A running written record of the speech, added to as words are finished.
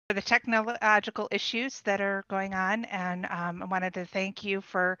the technological issues that are going on, and I wanted to thank you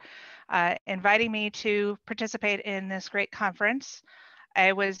for inviting me to participate in this great conference.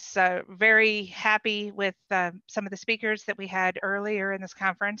 I was very happy with some of the speakers that we had earlier in this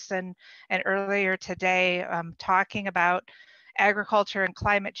conference and earlier today, talking about agriculture and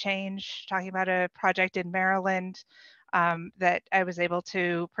climate change, talking about a project in Maryland that I was able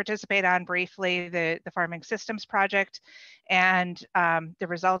to participate on briefly, the Farming Systems Project, and the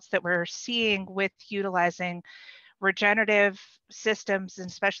results that we're seeing with utilizing regenerative systems, and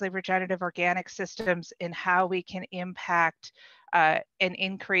especially regenerative organic systems, in how we can impact and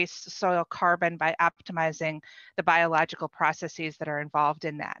increase soil carbon by optimizing the biological processes that are involved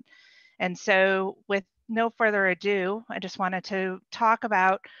in that. And so with no further ado, I just wanted to talk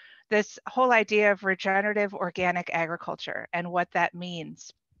about this whole idea of regenerative organic agriculture and what that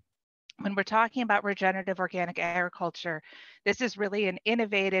means. When we're talking about regenerative organic agriculture, this is really an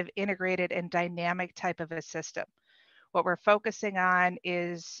innovative, integrated, and dynamic type of a system. What we're focusing on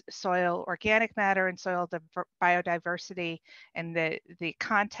is soil organic matter and soil biodiversity and the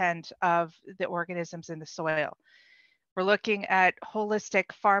content of the organisms in the soil. We're looking at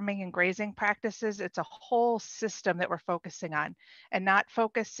holistic farming and grazing practices. It's a whole system that we're focusing on, and not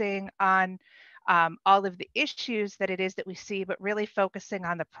focusing on all of the issues that it is that we see, but really focusing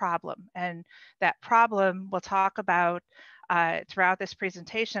on the problem. And that problem we'll talk about throughout this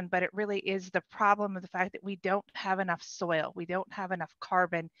presentation, but it really is the problem of the fact that we don't have enough soil. We don't have enough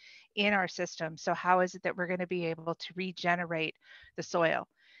carbon in our system. So how is it that we're going to be able to regenerate the soil?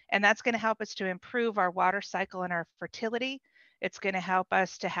 And that's going to help us to improve our water cycle and our fertility. It's going to help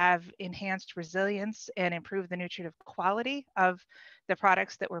us to have enhanced resilience and improve the nutritive quality of the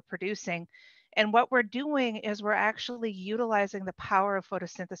products that we're producing. And what we're doing is we're actually utilizing the power of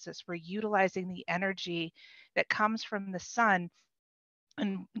photosynthesis. We're utilizing the energy that comes from the sun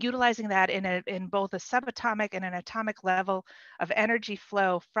and utilizing that in both a subatomic and an atomic level of energy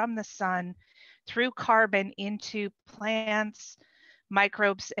flow from the sun through carbon into plants,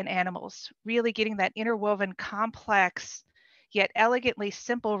 microbes, and animals, really getting that interwoven, complex, yet elegantly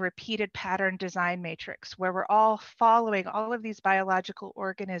simple repeated pattern design matrix where we're all following, all of these biological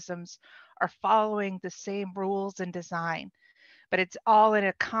organisms are following the same rules and design, but it's all in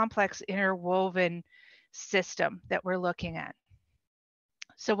a complex interwoven system that we're looking at.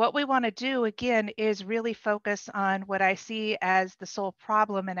 So what we want to do again is really focus on what I see as the sole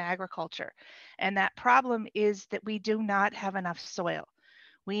problem in agriculture. And that problem is that we do not have enough soil.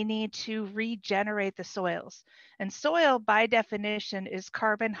 We need to regenerate the soils. And soil, by definition, is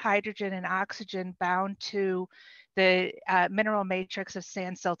carbon, hydrogen, and oxygen bound to the mineral matrix of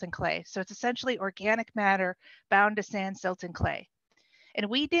sand, silt, and clay. So it's essentially organic matter bound to sand, silt, and clay. And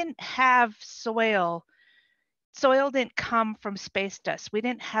we didn't have soil. Soil didn't come from space dust. We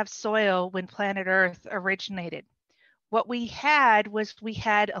didn't have soil when planet Earth originated. What we had was we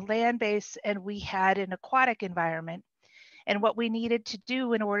had a land base and we had an aquatic environment. And what we needed to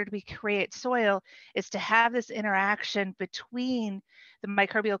do in order to create soil is to have this interaction between the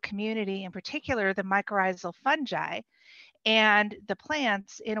microbial community, in particular the mycorrhizal fungi, and the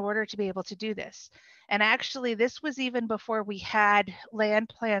plants in order to be able to do this. And actually, this was even before we had land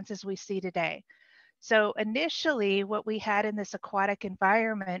plants as we see today. So initially, what we had in this aquatic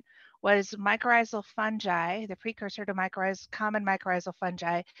environment was mycorrhizal fungi, the precursor to common mycorrhizal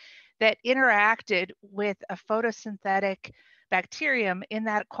fungi, that interacted with a photosynthetic bacterium in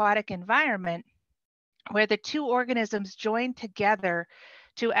that aquatic environment, where the two organisms joined together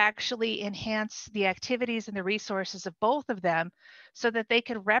to actually enhance the activities and the resources of both of them so that they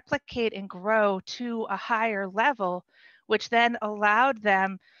could replicate and grow to a higher level, which then allowed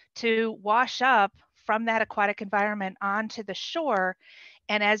them to wash up from that aquatic environment onto the shore.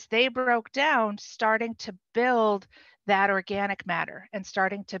 And as they broke down, starting to build that organic matter and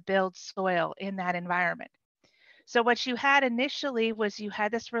starting to build soil in that environment. So what you had initially was you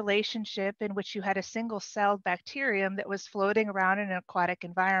had this relationship in which you had a single-celled bacterium that was floating around in an aquatic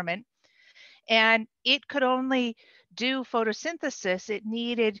environment, and it could only do photosynthesis. It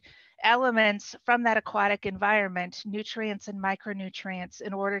needed elements from that aquatic environment, nutrients and micronutrients,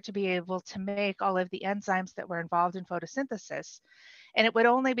 in order to be able to make all of the enzymes that were involved in photosynthesis. And it would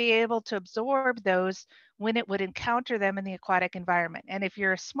only be able to absorb those when it would encounter them in the aquatic environment. And if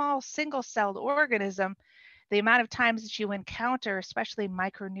you're a small single-celled organism, the amount of times that you encounter, especially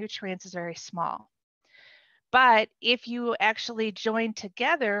micronutrients, is very small. But if you actually join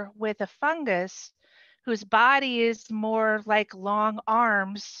together with a fungus whose body is more like long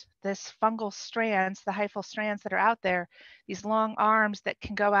arms, this fungal strands, the hyphal strands that are out there, these long arms that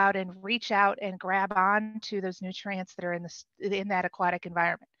can go out and reach out and grab onto those nutrients that are in that aquatic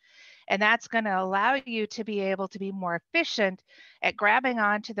environment. And that's going to allow you to be able to be more efficient at grabbing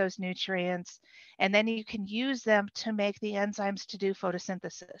onto those nutrients. And then you can use them to make the enzymes to do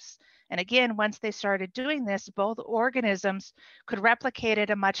photosynthesis. And again, once they started doing this, both organisms could replicate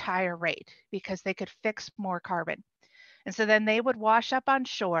at a much higher rate because they could fix more carbon. And so then they would wash up on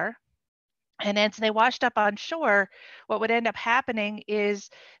shore. And as they washed up on shore, what would end up happening is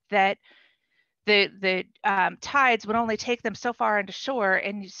that the tides would only take them so far into shore,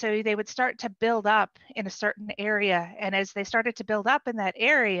 and so they would start to build up in a certain area. And as they started to build up in that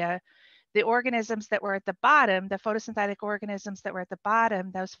area, the organisms that were at the bottom, the photosynthetic organisms that were at the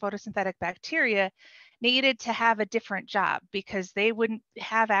bottom, those photosynthetic bacteria, needed to have a different job because they wouldn't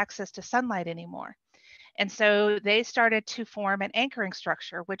have access to sunlight anymore. And so they started to form an anchoring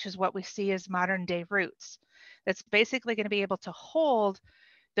structure, which is what we see as modern day roots. That's basically going to be able to hold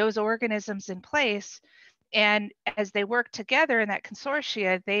those organisms in place. And as they work together in that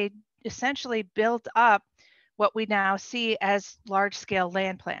consortia, they essentially built up what we now see as large scale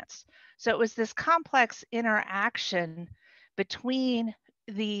land plants. So it was this complex interaction between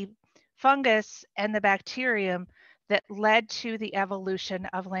the fungus and the bacterium that led to the evolution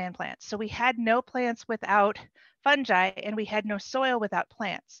of land plants. So we had no plants without fungi, and we had no soil without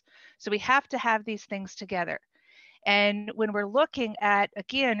plants. So we have to have these things together. And when we're looking at,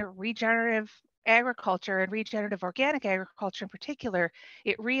 again, regenerative agriculture and regenerative organic agriculture in particular,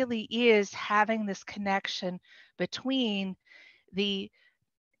 it really is having this connection between the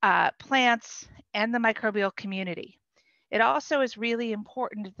plants and the microbial community. It also is really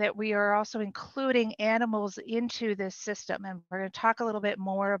important that we are also including animals into this system. And we're going to talk a little bit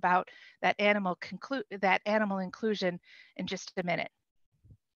more about that animal inclusion in just a minute.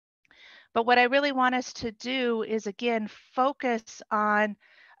 But what I really want us to do is, again, focus on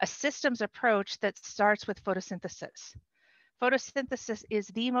a systems approach that starts with photosynthesis. Photosynthesis is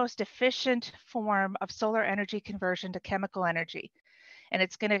the most efficient form of solar energy conversion to chemical energy. And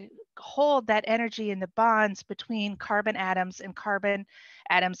it's going to hold that energy in the bonds between carbon atoms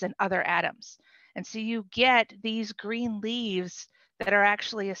and other atoms. And so you get these green leaves that are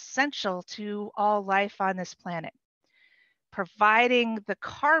actually essential to all life on this planet, providing the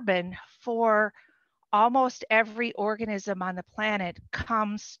carbon for almost every organism on the planet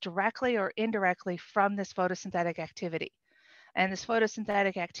comes directly or indirectly from this photosynthetic activity. And this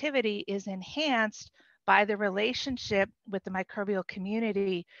photosynthetic activity is enhanced by the relationship with the microbial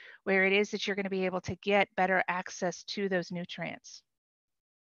community, where it is that you're going to be able to get better access to those nutrients.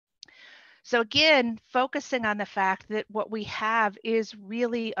 So again, focusing on the fact that what we have is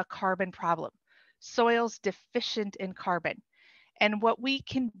really a carbon problem. Soil's deficient in carbon. And what we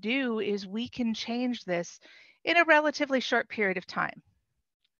can do is we can change this in a relatively short period of time.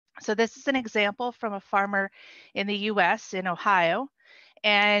 So this is an example from a farmer in the US, in Ohio.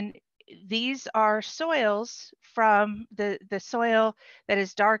 And these are soils from the soil that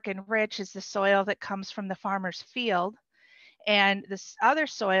is dark and rich is the soil that comes from the farmer's field. And this other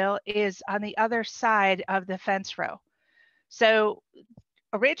soil is on the other side of the fence row. So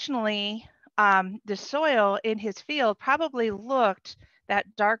originally, the soil in his field probably looked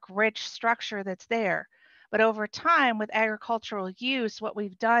that dark, rich structure that's there. But over time, with agricultural use, what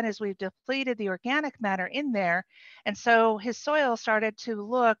we've done is we've depleted the organic matter in there. And so his soil started to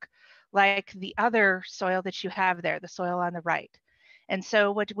look like the other soil that you have there, the soil on the right. And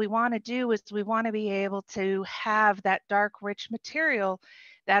so what we want to do is we want to be able to have that dark, rich material,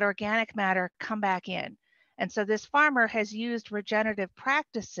 that organic matter come back in. And so this farmer has used regenerative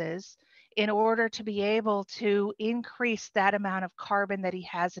practices in order to be able to increase that amount of carbon that he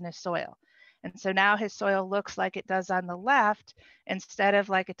has in his soil. And so now his soil looks like it does on the left instead of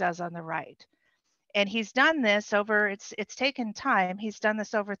like it does on the right. And he's done this over, it's taken time. He's done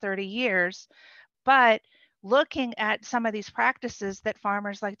this over 30 years, but looking at some of these practices that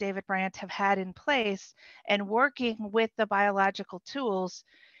farmers like David Brandt have had in place and working with the biological tools,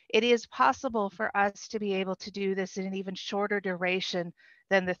 it is possible for us to be able to do this in an even shorter duration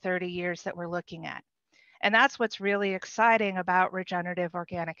than the 30 years that we're looking at. And that's what's really exciting about regenerative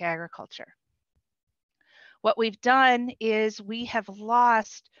organic agriculture. What we've done is we have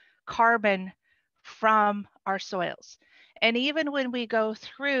lost carbon from our soils. And even when we go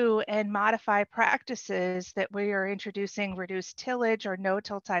through and modify practices that we are introducing reduced tillage or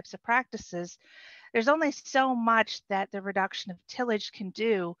no-till types of practices, there's only so much that the reduction of tillage can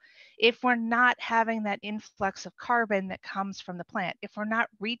do if we're not having that influx of carbon that comes from the plant, if we're not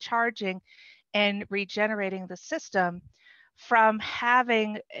recharging and regenerating the system from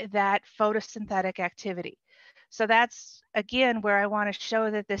having that photosynthetic activity. So that's, again, where I want to show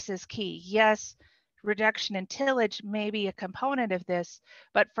that this is key. Yes, reduction in tillage may be a component of this,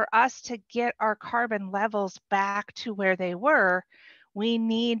 but for us to get our carbon levels back to where they were, we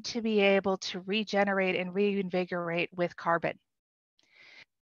need to be able to regenerate and reinvigorate with carbon.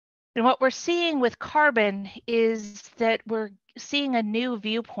 And what we're seeing with carbon is that we're seeing a new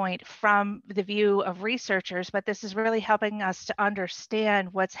viewpoint from the view of researchers, but this is really helping us to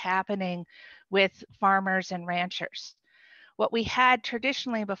understand what's happening with farmers and ranchers. What we had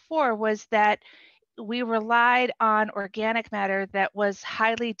traditionally before was that we relied on organic matter that was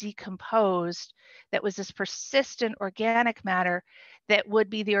highly decomposed, that was this persistent organic matter that would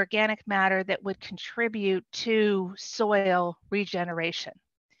be the organic matter that would contribute to soil regeneration.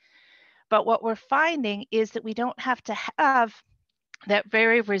 But what we're finding is that we don't have to have that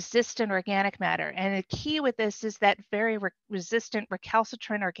very resistant organic matter. And the key with this is that very resistant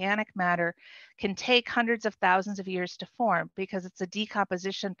recalcitrant organic matter can take hundreds of thousands of years to form because it's a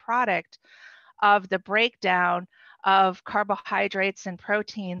decomposition product of the breakdown of carbohydrates and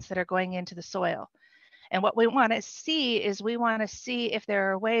proteins that are going into the soil. And what we want to see is we want to see if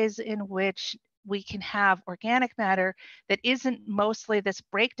there are ways in which we can have organic matter that isn't mostly this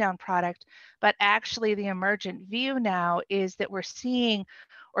breakdown product, but actually the emergent view now is that we're seeing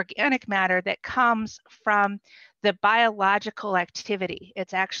organic matter that comes from the biological activity.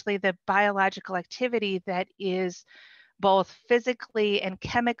 It's actually the biological activity that is both physically and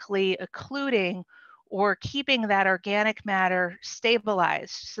chemically occluding or keeping that organic matter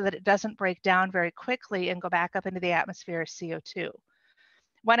stabilized so that it doesn't break down very quickly and go back up into the atmosphere as CO2.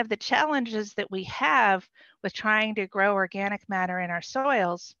 One of the challenges that we have with trying to grow organic matter in our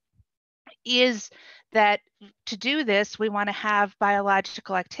soils is that to do this, we want to have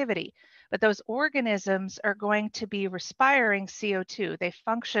biological activity, but those organisms are going to be respiring CO2. They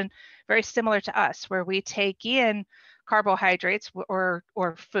function very similar to us, where we take in carbohydrates or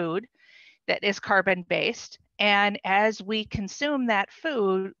food that is carbon-based, and as we consume that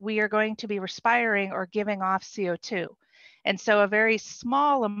food, we are going to be respiring or giving off CO2. And so a very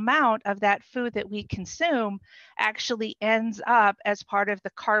small amount of that food that we consume actually ends up as part of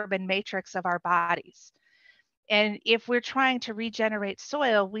the carbon matrix of our bodies. And if we're trying to regenerate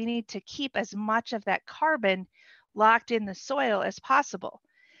soil, we need to keep as much of that carbon locked in the soil as possible.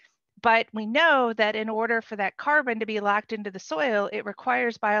 But we know that in order for that carbon to be locked into the soil, it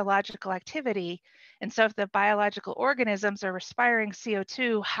requires biological activity. And so if the biological organisms are respiring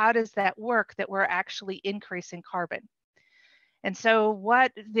CO2, how does that work that we're actually increasing carbon? And so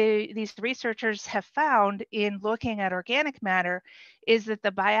what these researchers have found in looking at organic matter is that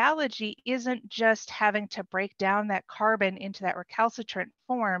the biology isn't just having to break down that carbon into that recalcitrant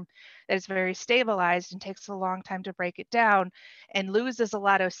form that is very stabilized and takes a long time to break it down and loses a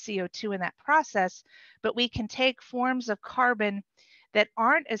lot of CO2 in that process, but we can take forms of carbon that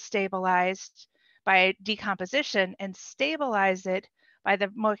aren't as stabilized by decomposition and stabilize it by the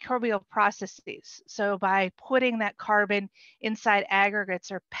microbial processes. So by putting that carbon inside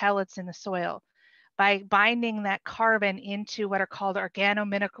aggregates or pellets in the soil, by binding that carbon into what are called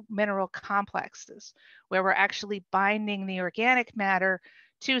organomineral complexes, where we're actually binding the organic matter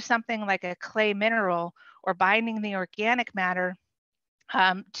to something like a clay mineral, or binding the organic matter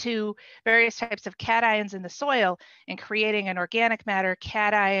to various types of cations in the soil and creating an organic matter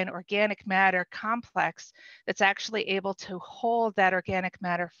cation organic matter complex that's actually able to hold that organic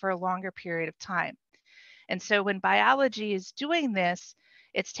matter for a longer period of time. And so when biology is doing this,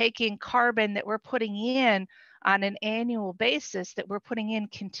 it's taking carbon that we're putting in on an annual basis, that we're putting in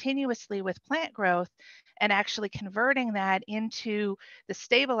continuously with plant growth, and actually converting that into the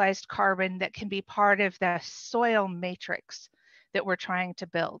stabilized carbon that can be part of the soil matrix that we're trying to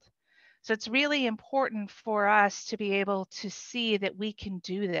build. So it's really important for us to be able to see that we can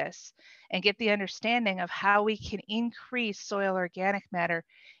do this and get the understanding of how we can increase soil organic matter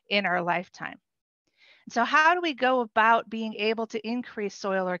in our lifetime. So how do we go about being able to increase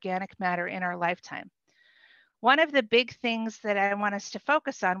soil organic matter in our lifetime? One of the big things that I want us to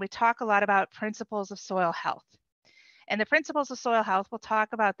focus on, we talk a lot about principles of soil health. And the principles of soil health, we'll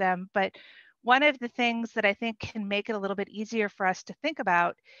talk about them, but one of the things that I think can make it a little bit easier for us to think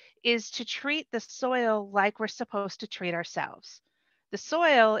about is to treat the soil like we're supposed to treat ourselves. The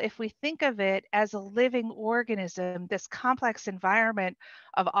soil, if we think of it as a living organism, this complex environment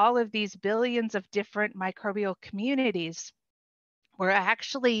of all of these billions of different microbial communities, we're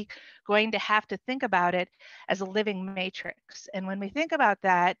actually going to have to think about it as a living matrix. And when we think about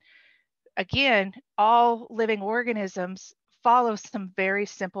that, again, all living organisms follow some very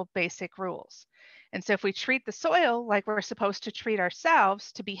simple basic rules. And so if we treat the soil like we're supposed to treat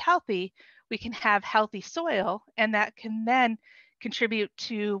ourselves to be healthy, we can have healthy soil, and that can then contribute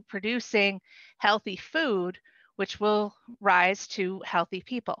to producing healthy food, which will rise to healthy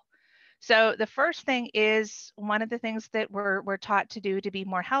people. So the first thing is, one of the things that we're taught to do to be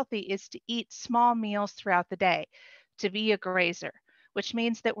more healthy is to eat small meals throughout the day, to be a grazer, which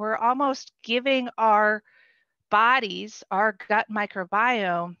means that we're almost giving our bodies, our gut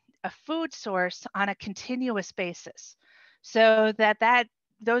microbiome, a food source on a continuous basis, so that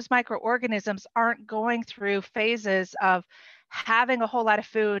those microorganisms aren't going through phases of having a whole lot of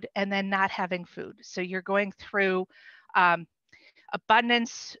food and then not having food. So you're going through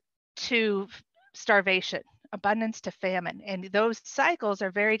abundance to starvation, abundance to famine. And those cycles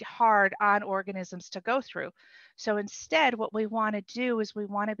are very hard on organisms to go through. So instead, what we want to do is we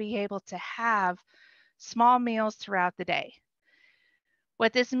want to be able to have small meals throughout the day.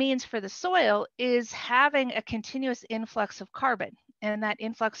 What this means for the soil is having a continuous influx of carbon, and that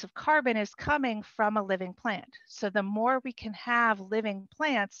influx of carbon is coming from a living plant. So the more we can have living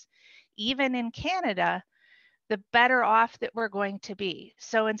plants, even in Canada, the better off that we're going to be.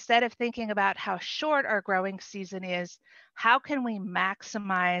 So instead of thinking about how short our growing season is, how can we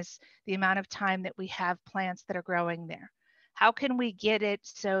maximize the amount of time that we have plants that are growing there? How can we get it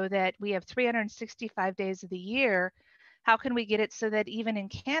so that we have 365 days of the year? How can we get it so that even in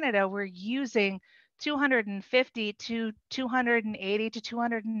Canada, we're using 250 to 280 to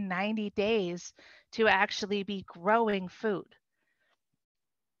 290 days to actually be growing food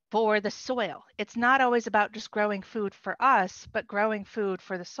for the soil? It's not always about just growing food for us, but growing food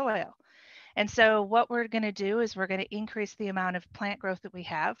for the soil. And so what we're going to do is we're going to increase the amount of plant growth that we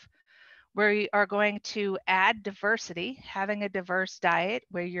have. We are going to add diversity, having a diverse diet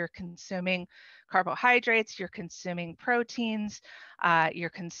where you're consuming carbohydrates, you're consuming proteins, you're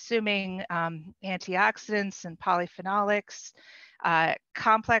consuming antioxidants and polyphenolics,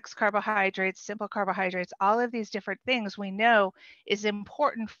 complex carbohydrates, simple carbohydrates, all of these different things we know is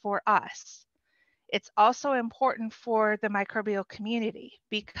important for us. It's also important for the microbial community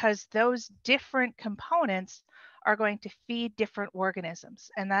because those different components are going to feed different organisms,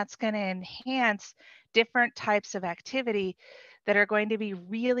 and that's going to enhance different types of activity that are going to be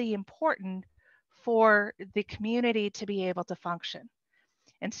really important for the community to be able to function.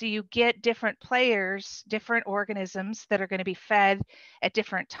 And so you get different players, different organisms that are going to be fed at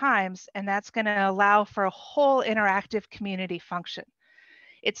different times, and that's going to allow for a whole interactive community function.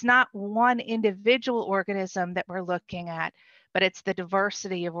 It's not one individual organism that we're looking at, but it's the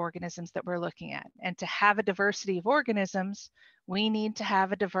diversity of organisms that we're looking at. And to have a diversity of organisms, we need to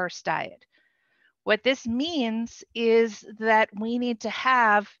have a diverse diet. What this means is that we need to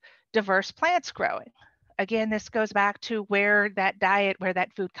have diverse plants growing. Again, this goes back to where that diet, where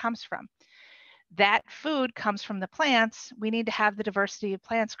that food comes from. That food comes from the plants. We need to have the diversity of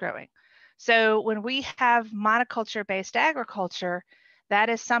plants growing. So when we have monoculture-based agriculture, that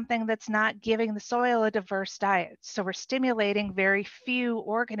is something that's not giving the soil a diverse diet. So we're stimulating very few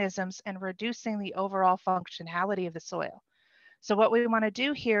organisms and reducing the overall functionality of the soil. So what we want to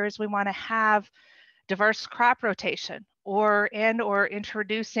do here is we want to have diverse crop rotation or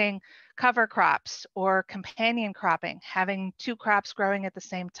introducing cover crops or companion cropping, having two crops growing at the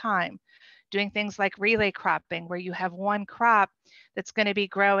same time. Doing things like relay cropping, where you have one crop that's going to be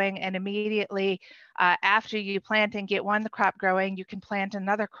growing and immediately after you plant and get one crop growing, you can plant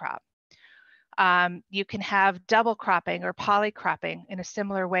another crop. You can have double cropping or polycropping in a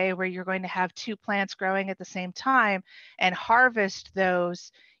similar way, where you're going to have two plants growing at the same time and harvest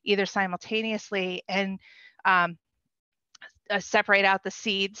those either simultaneously and separate out the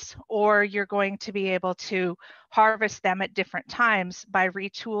seeds, or you're going to be able to harvest them at different times by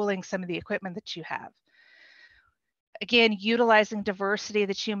retooling some of the equipment that you have. Again, utilizing diversity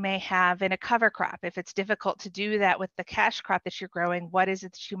that you may have in a cover crop. If it's difficult to do that with the cash crop that you're growing, what is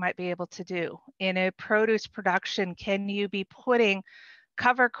it that you might be able to do? In a produce production, can you be putting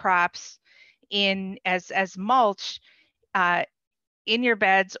cover crops in as mulch in your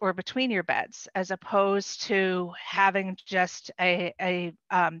beds or between your beds, as opposed to having just a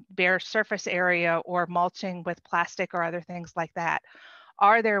bare surface area or mulching with plastic or other things like that?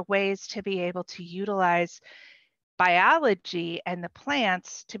 Are there ways to be able to utilize biology and the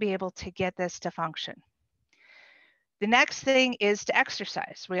plants to be able to get this to function? The next thing is to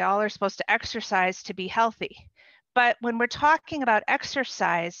exercise. We all are supposed to exercise to be healthy. But when we're talking about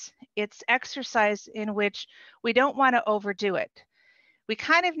exercise, it's exercise in which we don't want to overdo it. We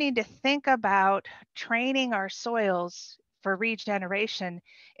kind of need to think about training our soils for regeneration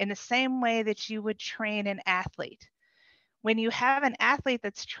in the same way that you would train an athlete. When you have an athlete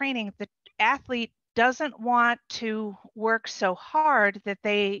that's training, the athlete doesn't want to work so hard that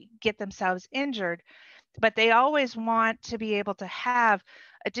they get themselves injured. but they always want to be able to have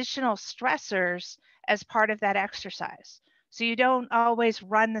additional stressors as part of that exercise. So you don't always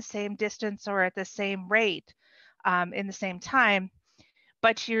run the same distance or at the same rate in the same time,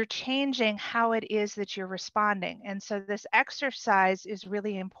 but you're changing how it is that you're responding. And so this exercise is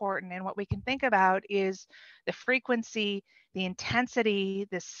really important. And what we can think about is the frequency, the intensity,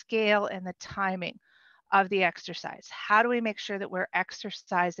 the scale, and the timing of the exercise. How do we make sure that we're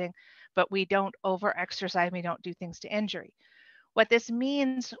exercising, but we don't over exercise, we don't do things to injury? What this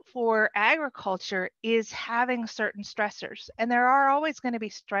means for agriculture is having certain stressors, and there are always going to be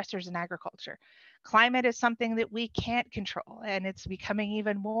stressors in agriculture. Climate is something that we can't control, and it's becoming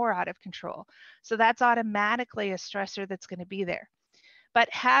even more out of control. So that's automatically a stressor that's going to be there. But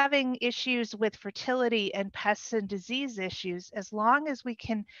having issues with fertility and pests and disease issues, as long as we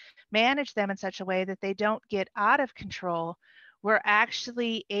can manage them in such a way that they don't get out of control, we're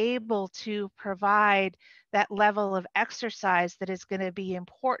actually able to provide that level of exercise that is going to be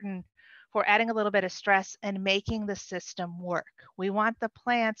important for adding a little bit of stress and making the system work. We want the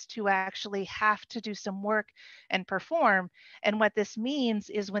plants to actually have to do some work and perform. And what this means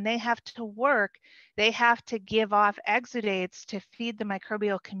is when they have to work, they have to give off exudates to feed the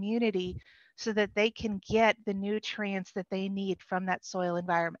microbial community so that they can get the nutrients that they need from that soil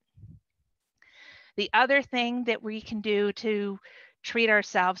environment. The other thing that we can do to treat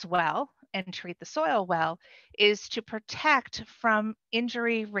ourselves well and treat the soil well is to protect from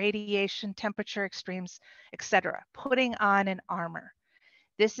injury, radiation, temperature extremes, etc., putting on an armor.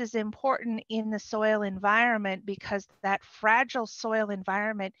 This is important in the soil environment because that fragile soil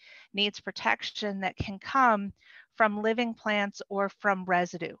environment needs protection that can come from living plants or from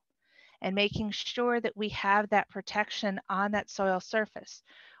residue, and making sure that we have that protection on that soil surface.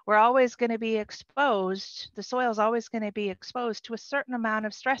 We're always going to be exposed, the soil is always going to be exposed to a certain amount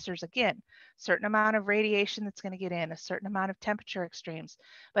of stressors. Again, certain amount of radiation that's going to get in, a certain amount of temperature extremes.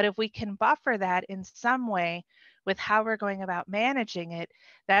 But if we can buffer that in some way with how we're going about managing it,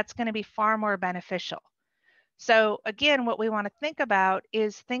 that's going to be far more beneficial. So again, what we want to think about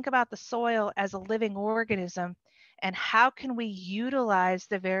is think about the soil as a living organism and how can we utilize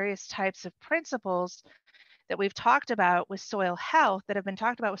the various types of principles that we've talked about with soil health, that have been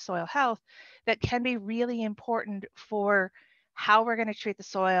talked about with soil health, that can be really important for how we're going to treat the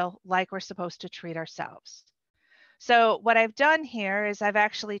soil like we're supposed to treat ourselves. So what I've done here is I've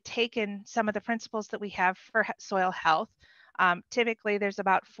actually taken some of the principles that we have for soil health. Typically, there's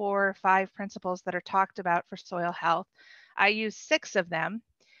about 4 or 5 principles that are talked about for soil health. I use 6 of them,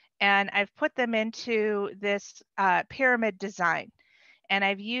 and I've put them into this pyramid design. And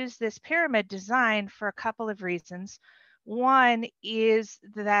I've used this pyramid design for a couple of reasons. One is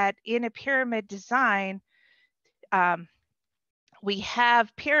that in a pyramid design, we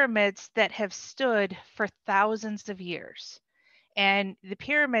have pyramids that have stood for thousands of years. And the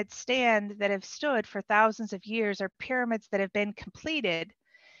pyramids stand that have stood for thousands of years are pyramids that have been completed.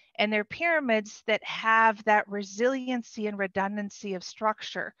 And they're pyramids that have that resiliency and redundancy of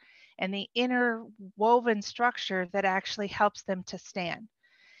structure and the interwoven structure that actually helps them to stand.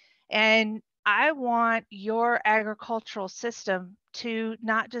 And I want your agricultural system to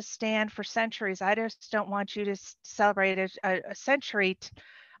not just stand for centuries. I just don't want you to celebrate a century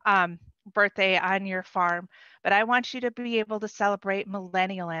birthday on your farm, but I want you to be able to celebrate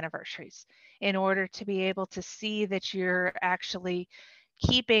millennial anniversaries in order to be able to see that you're actually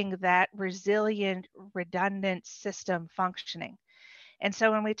keeping that resilient, redundant system functioning. And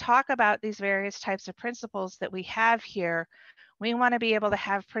so when we talk about these various types of principles that we have here, we want to be able to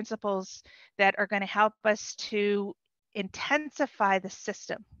have principles that are going to help us to intensify the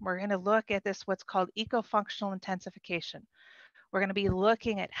system. We're going to look at this, what's called eco-functional intensification. We're going to be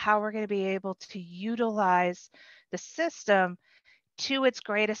looking at how we're going to be able to utilize the system to its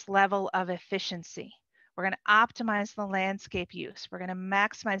greatest level of efficiency. We're going to optimize the landscape use. We're going to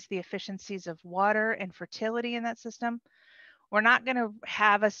maximize the efficiencies of water and fertility in that system. We're not going to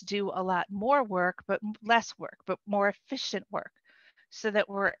have us do a lot more work, but less work, but more efficient work, so that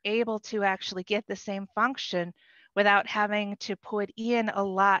we're able to actually get the same function without having to put in a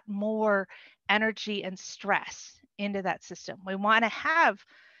lot more energy and stress into that system. We want to have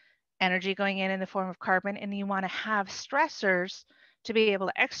energy going in the form of carbon, and you want to have stressors to be able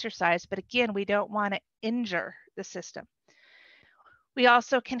to exercise. But again, we don't want to injure the system. We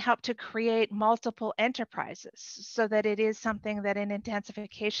also can help to create multiple enterprises so that it is something that in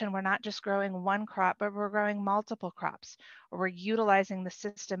intensification, we're not just growing one crop, but we're growing multiple crops, or we're utilizing the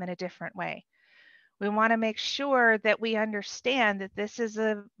system in a different way. We want to make sure that we understand that this is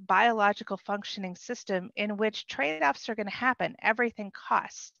a biological functioning system in which trade-offs are going to happen. Everything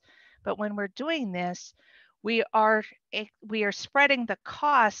costs. But when we're doing this, we are spreading the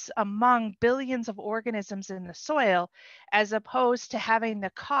costs among billions of organisms in the soil, as opposed to having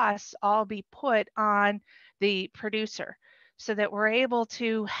the costs all be put on the producer, so that we're able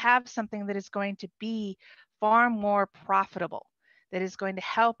to have something that is going to be far more profitable, that is going to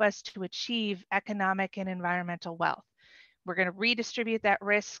help us to achieve economic and environmental wealth. We're going to redistribute that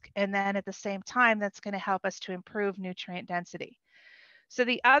risk, and then at the same time, that's going to help us to improve nutrient density. So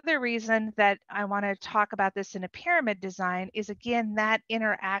the other reason that I want to talk about this in a pyramid design is, again, that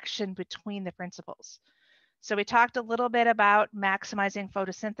interaction between the principles. So we talked a little bit about maximizing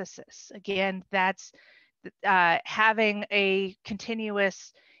photosynthesis. Again, that's having a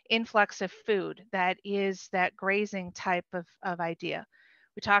continuous influx of food, that is that grazing type of idea.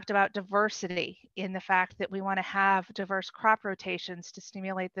 We talked about diversity, in the fact that we want to have diverse crop rotations to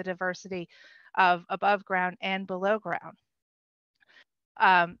stimulate the diversity of above ground and below ground.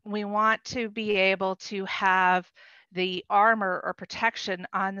 We want to be able to have the armor or protection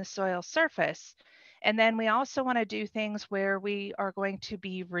on the soil surface. And then we also want to do things where we are going to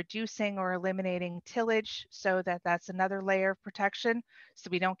be reducing or eliminating tillage, so that that's another layer of protection, so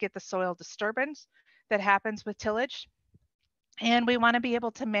we don't get the soil disturbance that happens with tillage. And we want to be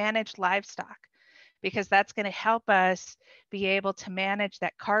able to manage livestock, because that's going to help us be able to manage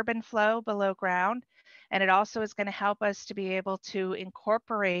that carbon flow below ground. And it also is going to help us to be able to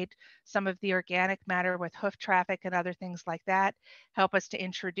incorporate some of the organic matter with hoof traffic and other things like that, help us to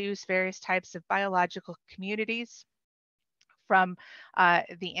introduce various types of biological communities from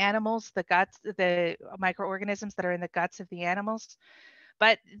the animals, the guts, the microorganisms that are in the guts of the animals.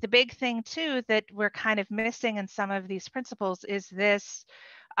 But the big thing too that we're kind of missing in some of these principles is this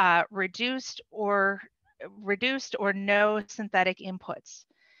reduced or no synthetic inputs.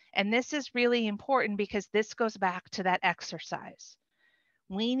 And this is really important, because this goes back to that exercise.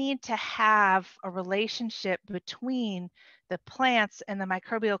 We need to have a relationship between the plants and the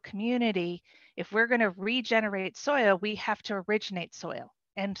microbial community. If we're going to regenerate soil, we have to originate soil.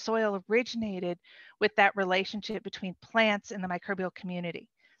 And soil originated with that relationship between plants and the microbial community.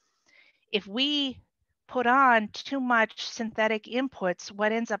 If we put on too much synthetic inputs,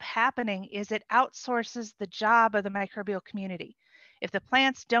 what ends up happening is it outsources the job of the microbial community. If the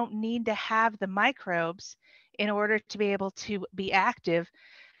plants don't need to have the microbes in order to be able to be active,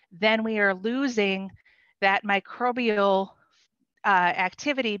 then we are losing that microbial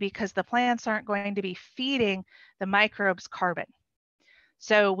activity, because the plants aren't going to be feeding the microbes carbon.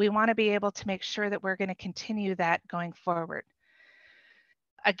 So we want to be able to make sure that we're going to continue that going forward.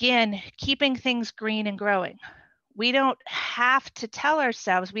 Again, keeping things green and growing. We don't have to tell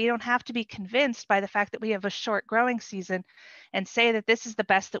ourselves, we don't have to be convinced by the fact that we have a short growing season and say that this is the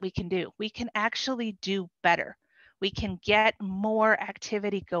best that we can do. We can actually do better. We can get more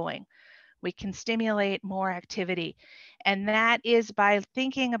activity going. We can stimulate more activity. And that is by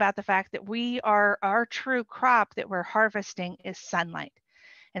thinking about the fact that our true crop that we're harvesting is sunlight.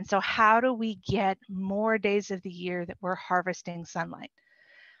 And so how do we get more days of the year that we're harvesting sunlight?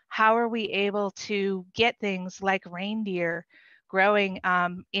 How are we able to get things like reindeer growing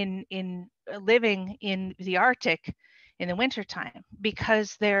living in the Arctic in the wintertime?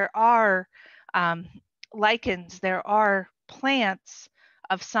 Because there are lichens, there are plants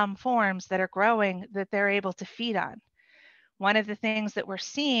of some forms that are growing that they're able to feed on. One of the things that we're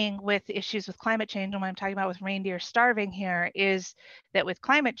seeing with issues with climate change, and when I'm talking about with reindeer starving here, is that with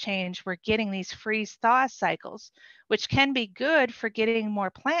climate change, we're getting these freeze-thaw cycles, which can be good for getting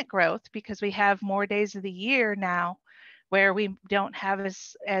more plant growth, because we have more days of the year now where we don't have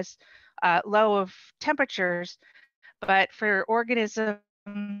as low of temperatures. But for organisms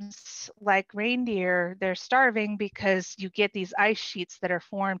like reindeer, they're starving because you get these ice sheets that are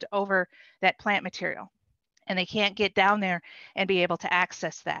formed over that plant material, and they can't get down there and be able to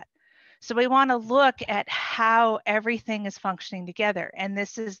access that. So we want to look at how everything is functioning together. And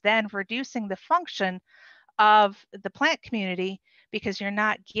this is then reducing the function of the plant community, because you're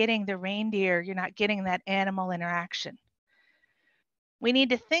not getting the reindeer, you're not getting that animal interaction. We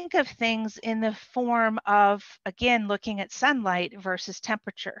need to think of things in the form of, again, looking at sunlight versus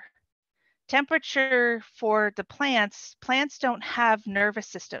temperature. Temperature for the plants don't have nervous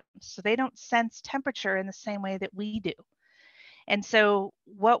systems, so they don't sense temperature in the same way that we do. And so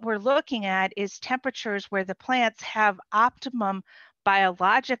what we're looking at is temperatures where the plants have optimum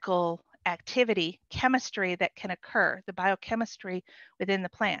biological activity, chemistry that can occur, the biochemistry within the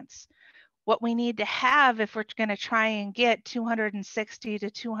plants. What we need to have if we're going to try and get 260 to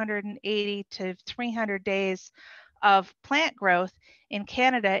 280 to 300 days of plant growth in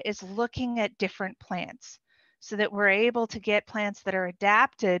Canada is looking at different plants, so that we're able to get plants that are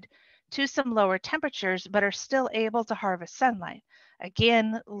adapted to some lower temperatures, but are still able to harvest sunlight.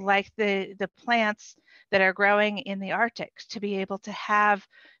 Again, like the plants that are growing in the Arctic, to be able to have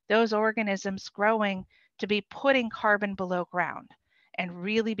those organisms growing, to be putting carbon below ground and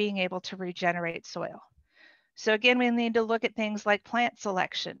really being able to regenerate soil. So again, we need to look at things like plant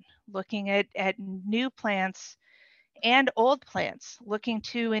selection, looking at new plants and old plants, looking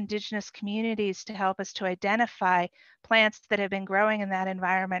to indigenous communities to help us to identify plants that have been growing in that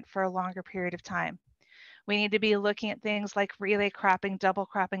environment for a longer period of time. We need to be looking at things like relay cropping, double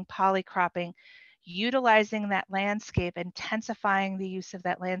cropping, polycropping, utilizing that landscape, intensifying the use of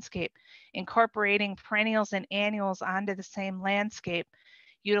that landscape, incorporating perennials and annuals onto the same landscape,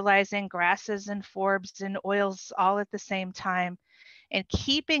 utilizing grasses and forbs and oils all at the same time, and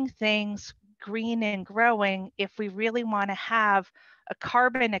keeping things green and growing if we really want to have a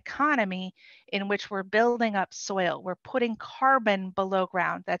carbon economy in which we're building up soil. We're putting carbon below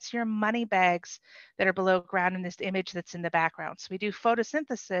ground. That's your money bags that are below ground in this image that's in the background. So we do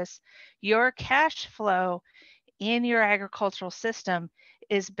photosynthesis. Your cash flow in your agricultural system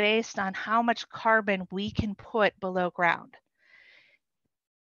is based on how much carbon we can put below ground.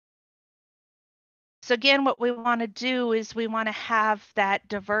 So again, what we want to do is we want to have that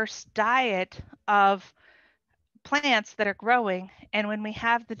diverse diet of plants that are growing. And when we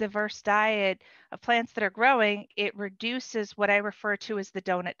have the diverse diet of plants that are growing, it reduces what I refer to as the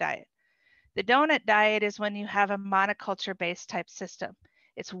donut diet. The donut diet is when you have a monoculture based type system.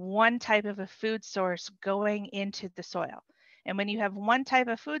 It's one type of a food source going into the soil. And when you have one type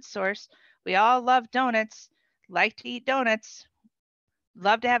of food source, we all love donuts, like to eat donuts,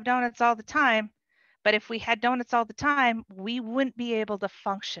 love to have donuts all the time. But if we had donuts all the time, we wouldn't be able to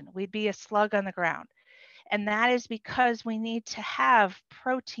function. We'd be a slug on the ground. And that is because we need to have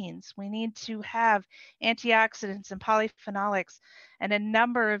proteins. We need to have antioxidants and polyphenolics and a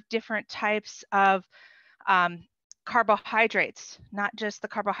number of different types of carbohydrates, not just the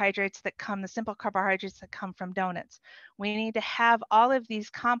carbohydrates that come, the simple carbohydrates that come from donuts. We need to have all of these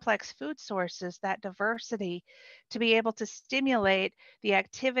complex food sources, that diversity, to be able to stimulate the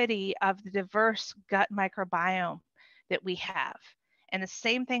activity of the diverse gut microbiome that we have. And the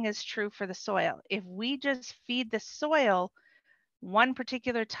same thing is true for the soil. If we just feed the soil one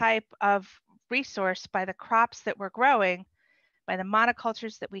particular type of resource by the crops that we're growing, by the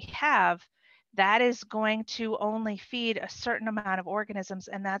monocultures that we have, that is going to only feed a certain amount of organisms,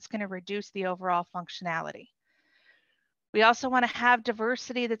 and that's going to reduce the overall functionality. We also want to have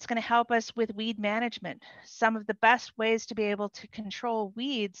diversity that's going to help us with weed management. Some of the best ways to be able to control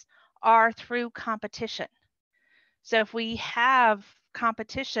weeds are through competition. So if we have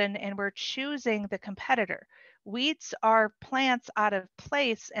competition and we're choosing the competitor, weeds are plants out of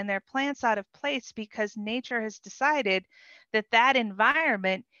place, and they're plants out of place because nature has decided that that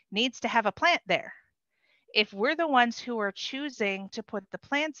environment needs to have a plant there. If we're the ones who are choosing to put the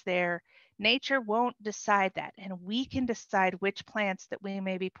plants there, nature won't decide that, and we can decide which plants that we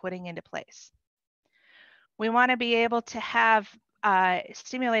may be putting into place. We want to be able to have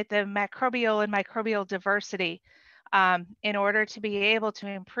stimulate the microbial and microbial diversity in order to be able to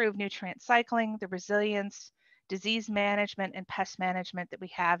improve nutrient cycling, the resilience, disease management, and pest management that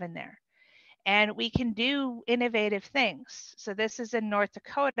we have in there. And we can do innovative things. So this is in North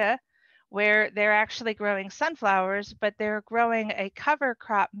Dakota, where they're actually growing sunflowers, but they're growing a cover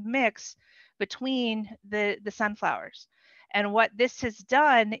crop mix between the sunflowers. And what this has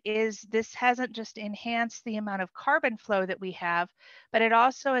done is this hasn't just enhanced the amount of carbon flow that we have, but it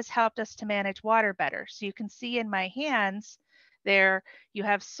also has helped us to manage water better. So you can see in my hands there, you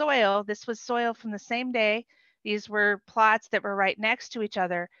have soil. This was soil from the same day. These were plots that were right next to each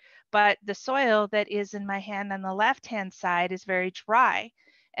other, but the soil that is in my hand on the left-hand side is very dry.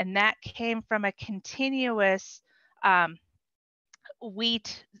 And that came from a continuous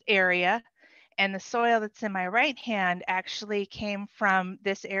wheat area. And the soil that's in my right hand actually came from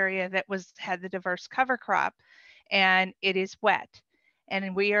this area that had the diverse cover crop, and it is wet.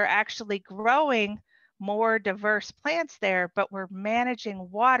 And we are actually growing more diverse plants there, but we're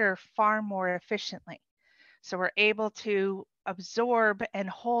managing water far more efficiently. So we're able to absorb and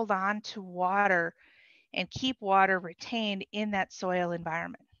hold on to water and keep water retained in that soil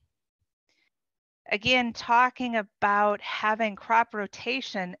environment. Again, talking about having crop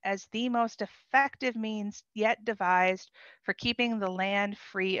rotation as the most effective means yet devised for keeping the land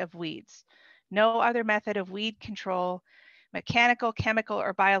free of weeds. No other method of weed control, mechanical, chemical,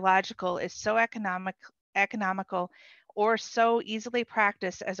 or biological, is so economical or so easily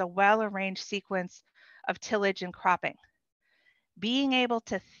practiced as a well-arranged sequence of tillage and cropping. Being able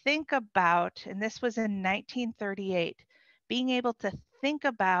to think about, and this was in 1938, being able to think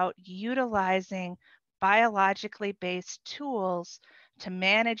about utilizing biologically based tools to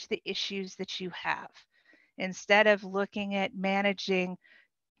manage the issues that you have, instead of looking at managing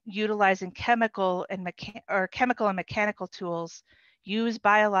utilizing chemical and mechanical tools. Use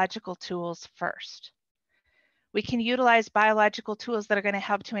biological tools first. We can utilize biological tools that are going to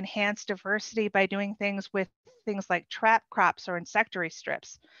help to enhance diversity by doing things with things like trap crops or insectary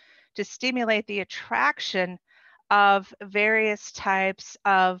strips to stimulate the attraction of various types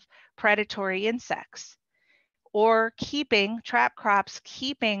of predatory insects, or keeping trap crops,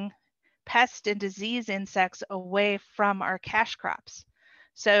 keeping pest and disease insects away from our cash crops.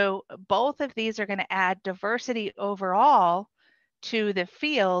 So both of these are going to add diversity overall to the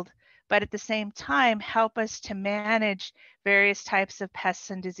field, but at the same time help us to manage various types of pests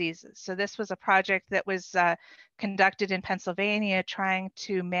and diseases. So this was a project that was conducted in Pennsylvania trying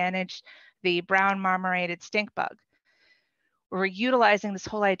to manage the brown marmorated stink bug. We're utilizing this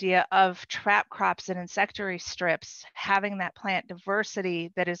whole idea of trap crops and insectary strips, having that plant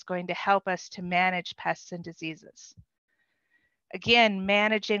diversity that is going to help us to manage pests and diseases. Again,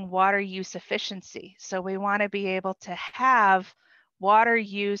 managing water use efficiency. So we want to be able to have water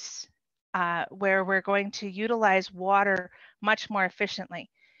use where we're going to utilize water much more efficiently.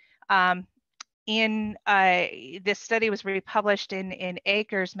 This study was republished in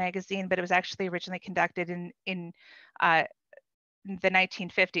Acres magazine, but it was actually originally conducted in the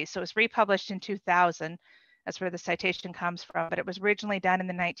 1950s. So it was republished in 2000. That's where the citation comes from, but it was originally done in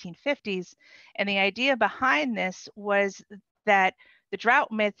the 1950s. And the idea behind this was that the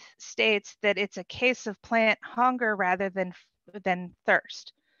drought myth states that it's a case of plant hunger rather than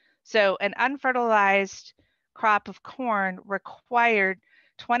thirst. So an unfertilized crop of corn required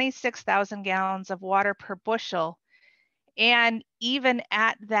 26,000 gallons of water per bushel. And even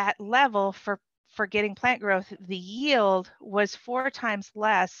at that level for getting plant growth, the yield was 4 times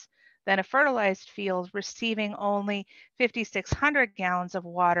less than a fertilized field receiving only 5,600 gallons of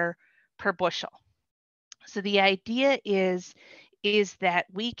water per bushel. So the idea is that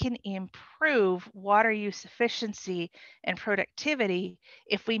we can improve water use efficiency and productivity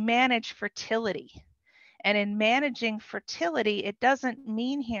if we manage fertility. And in managing fertility, it doesn't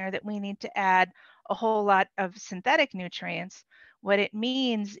mean here that we need to add a whole lot of synthetic nutrients. What it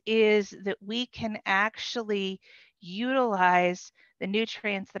means is that we can actually utilize the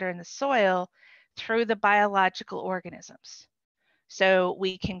nutrients that are in the soil through the biological organisms. So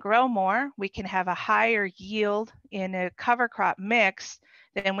we can grow more, we can have a higher yield in a cover crop mix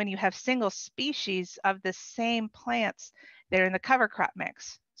than when you have single species of the same plants that are in the cover crop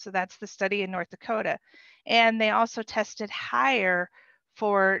mix. So that's the study in North Dakota. And they also tested higher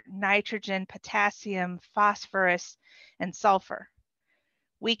for nitrogen, potassium, phosphorus, and sulfur.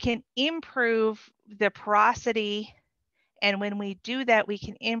 We can improve the porosity, and when we do that, we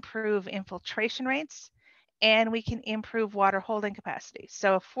can improve infiltration rates and we can improve water holding capacity.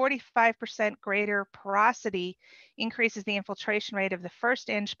 So a 45% greater porosity increases the infiltration rate of the first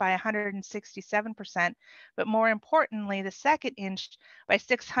inch by 167%, but more importantly, the second inch by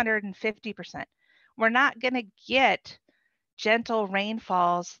 650%. We're not going to get gentle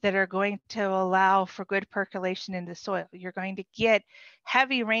rainfalls that are going to allow for good percolation in the soil. You're going to get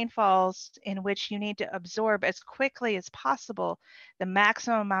heavy rainfalls in which you need to absorb as quickly as possible the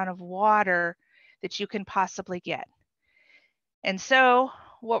maximum amount of water that you can possibly get. And so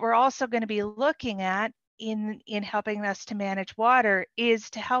what we're also going to be looking at in helping us to manage water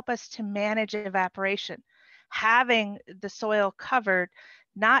is to help us to manage evaporation, having the soil covered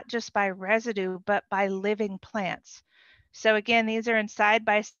not just by residue, but by living plants. So again, these are in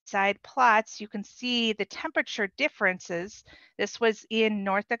side-by-side plots. You can see the temperature differences. This was in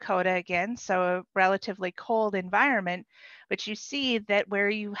North Dakota again, so a relatively cold environment, but you see that where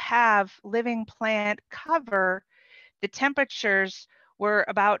you have living plant cover, the temperatures were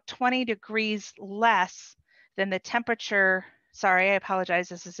about 20 degrees less than the temperature, sorry, I apologize,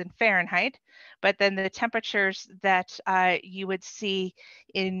 this is in Fahrenheit, but then the temperatures that you would see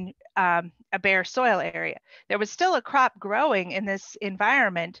in a bare soil area. There was still a crop growing in this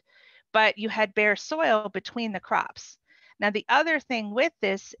environment, but you had bare soil between the crops. Now, the other thing with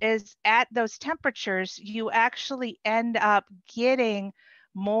this is at those temperatures, you actually end up getting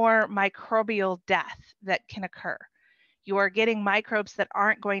more microbial death that can occur. You are getting microbes that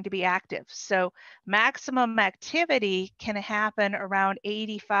aren't going to be active. So maximum activity can happen around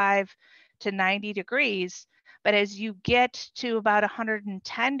 85 to 90 degrees. But as you get to about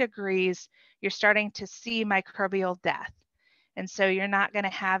 110 degrees, you're starting to see microbial death. And so you're not going to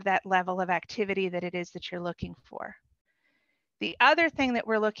have that level of activity that it is that you're looking for. The other thing that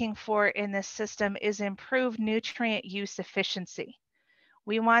we're looking for in this system is improved nutrient use efficiency.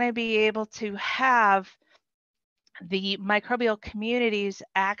 We want to be able to have the microbial communities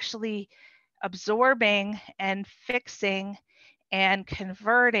actually absorbing and fixing and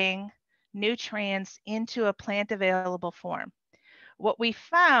converting nutrients into a plant available form. What we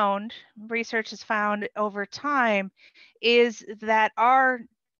found, research has found over time, is that our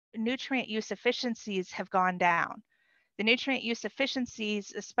nutrient use efficiencies have gone down. The nutrient use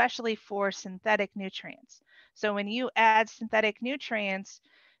efficiencies, especially for synthetic nutrients. So when you add synthetic nutrients,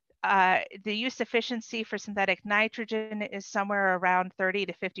 the use efficiency for synthetic nitrogen is somewhere around 30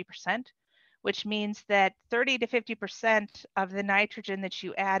 to 50%, which means that 30 to 50% of the nitrogen that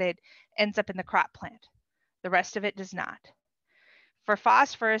you added ends up in the crop plant. The rest of it does not. For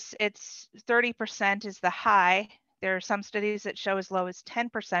phosphorus, it's 30% is the high. There are some studies that show as low as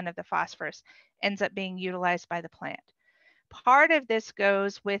 10% of the phosphorus ends up being utilized by the plant. Part of this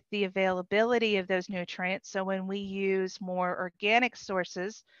goes with the availability of those nutrients. So when we use more organic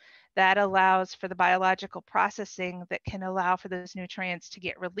sources, that allows for the biological processing that can allow for those nutrients to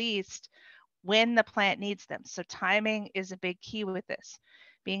get released when the plant needs them. So timing is a big key with this.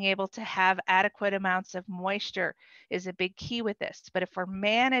 Being able to have adequate amounts of moisture is a big key with this. But if we're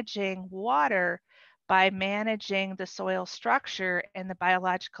managing water by managing the soil structure and the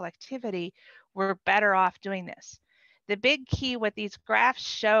biological activity, we're better off doing this. The big key what these graphs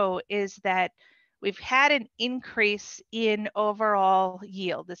show is that we've had an increase in overall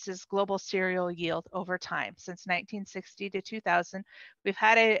yield. This is global cereal yield over time. Since 1960 to 2000, we've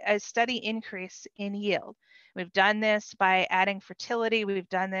had a steady increase in yield. We've done this by adding fertility. We've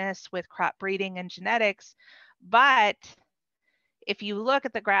done this with crop breeding and genetics. But if you look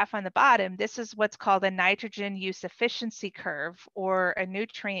at the graph on the bottom, this is what's called a nitrogen use efficiency curve or a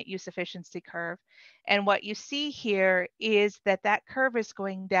nutrient use efficiency curve. And what you see here is that that curve is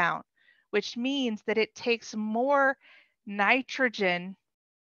going down, which means that it takes more nitrogen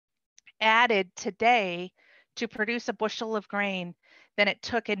added today to produce a bushel of grain than it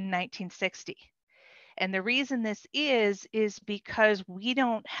took in 1960. And the reason this is because we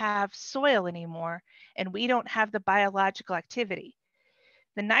don't have soil anymore and we don't have the biological activity.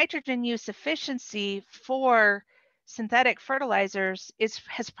 The nitrogen use efficiency for synthetic fertilizers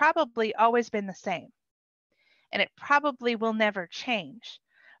has probably always been the same, and it probably will never change.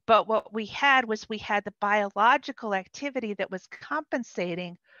 But what we had was we had the biological activity that was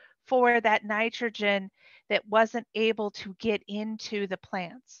compensating for that nitrogen that wasn't able to get into the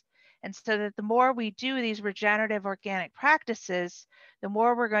plants. And so that the more we do these regenerative organic practices, the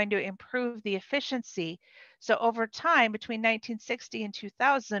more we're going to improve the efficiency. So over time, between 1960 and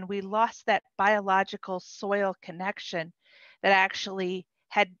 2000, we lost that biological soil connection that actually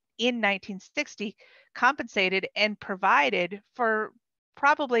had in 1960 compensated and provided for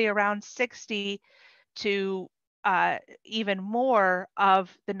probably around 60 to even more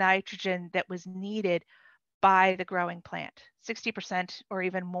of the nitrogen that was needed by the growing plant, 60% or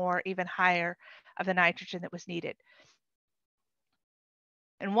even more, even higher of the nitrogen that was needed.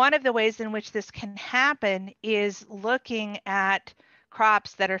 And one of the ways in which this can happen is looking at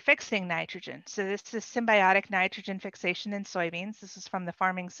crops that are fixing nitrogen. So this is symbiotic nitrogen fixation in soybeans. This is from the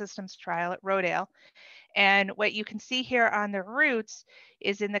Farming Systems trial at Rodale. And what you can see here on the roots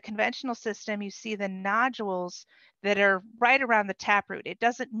is in the conventional system, you see the nodules that are right around the taproot. It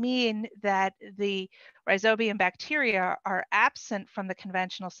doesn't mean that the rhizobium bacteria are absent from the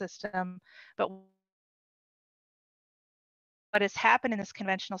conventional system, but what has happened in this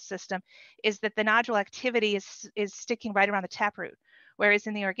conventional system is that the nodule activity is sticking right around the taproot. Whereas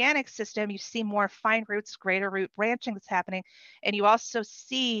in the organic system, you see more fine roots, greater root branching that's happening. And you also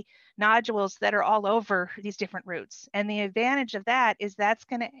see nodules that are all over these different roots. And the advantage of that is that's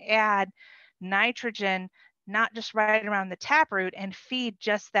going to add nitrogen, not just right around the taproot and feed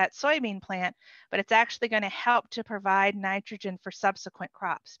just that soybean plant, but it's actually going to help to provide nitrogen for subsequent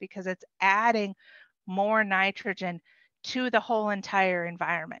crops because it's adding more nitrogen to the whole entire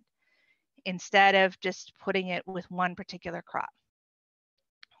environment instead of just putting it with one particular crop.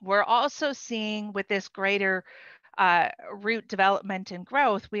 We're also seeing with this greater root development and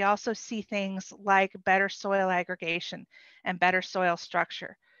growth, we also see things like better soil aggregation and better soil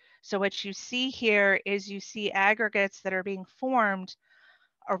structure. So what you see here is you see aggregates that are being formed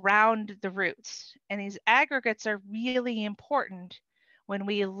around the roots. And these aggregates are really important when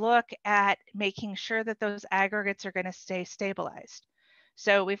we look at making sure that those aggregates are going to stay stabilized.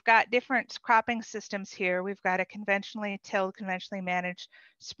 So we've got different cropping systems here. We've got a conventionally tilled, conventionally managed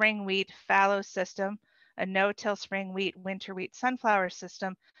spring wheat fallow system, a no-till spring wheat, winter wheat sunflower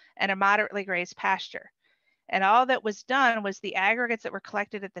system, and a moderately grazed pasture. And all that was done was the aggregates that were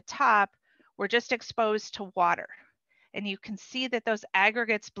collected at the top were just exposed to water. And you can see that those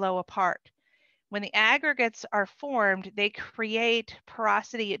aggregates blow apart. When the aggregates are formed, they create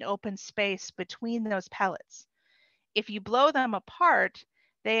porosity and open space between those pellets. If you blow them apart,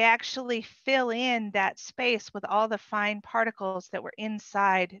 they actually fill in that space with all the fine particles that were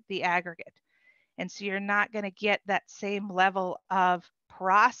inside the aggregate. And so you're not going to get that same level of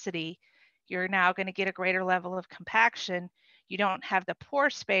porosity. You're now going to get a greater level of compaction. You don't have the pore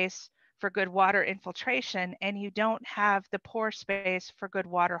space for good water infiltration, and you don't have the pore space for good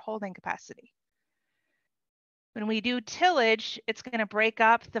water holding capacity. When we do tillage, it's going to break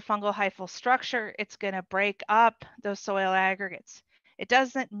up the fungal hyphal structure. It's going to break up those soil aggregates. It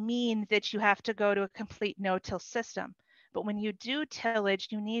doesn't mean that you have to go to a complete no-till system, but when you do tillage,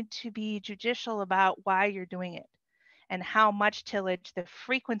 you need to be judicial about why you're doing it and how much tillage, the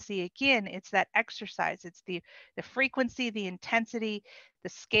frequency. Again, it's that exercise. It's the frequency, the intensity, the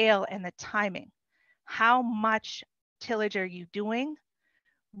scale, and the timing. How much tillage are you doing?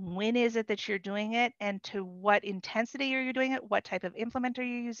 When is it that you're doing it, and to what intensity are you doing it? What type of implement are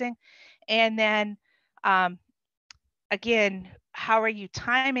you using? And then again, how are you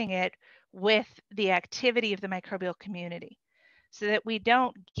timing it with the activity of the microbial community so that we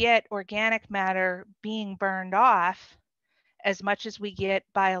don't get organic matter being burned off as much as we get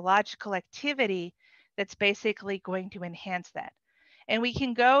biological activity that's basically going to enhance that. And we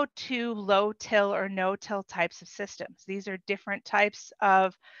can go to low till or no till types of systems. These are different types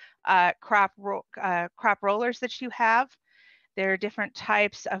of crop rollers that you have. There are different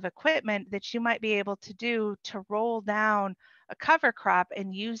types of equipment that you might be able to do to roll down a cover crop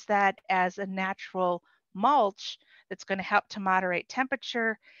and use that as a natural mulch that's going to help to moderate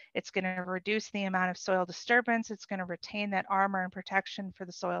temperature. It's going to reduce the amount of soil disturbance. It's going to retain that armor and protection for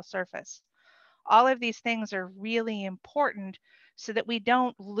the soil surface. All of these things are really important so that we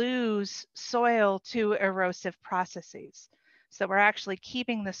don't lose soil to erosive processes. So we're actually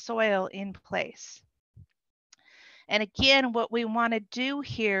keeping the soil in place. And again, what we want to do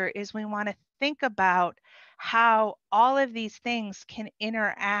here is we want to think about how all of these things can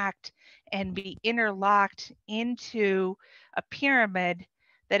interact and be interlocked into a pyramid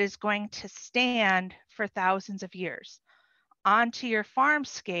that is going to stand for thousands of years. Onto your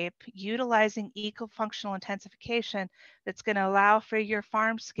farmscape, utilizing eco-functional intensification that's going to allow for your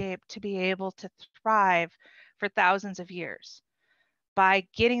farmscape to be able to thrive for thousands of years. By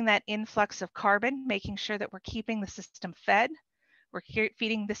getting that influx of carbon, making sure that we're keeping the system fed, we're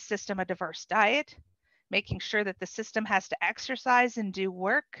feeding the system a diverse diet, making sure that the system has to exercise and do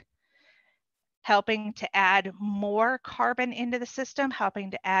work, helping to add more carbon into the system, helping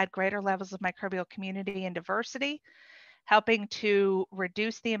to add greater levels of microbial community and diversity, helping to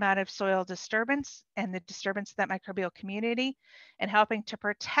reduce the amount of soil disturbance and the disturbance of that microbial community, and helping to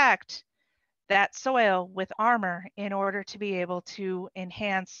protect that soil with armor in order to be able to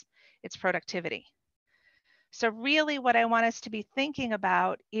enhance its productivity. So really what I want us to be thinking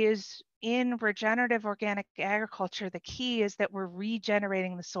about is in regenerative organic agriculture, the key is that we're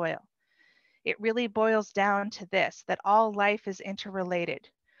regenerating the soil. It really boils down to this, that all life is interrelated.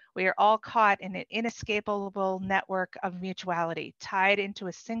 We are all caught in an inescapable network of mutuality, tied into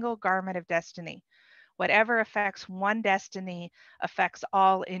a single garment of destiny. Whatever affects one destiny affects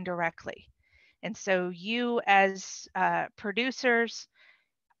all indirectly. And so you as producers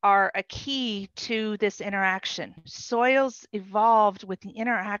are a key to this interaction. Soils evolved with the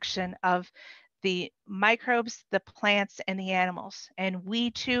interaction of the microbes, the plants, and the animals. And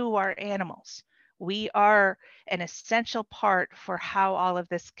we too are animals. We are an essential part for how all of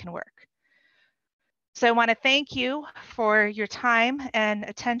this can work. So I want to thank you for your time and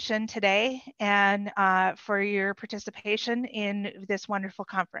attention today and for your participation in this wonderful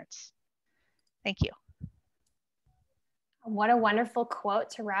conference. Thank you. What a wonderful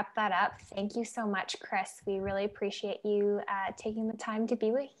quote to wrap that up. Thank you so much, Kris. We really appreciate you taking the time to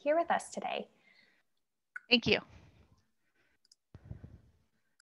be here with us today. Thank you.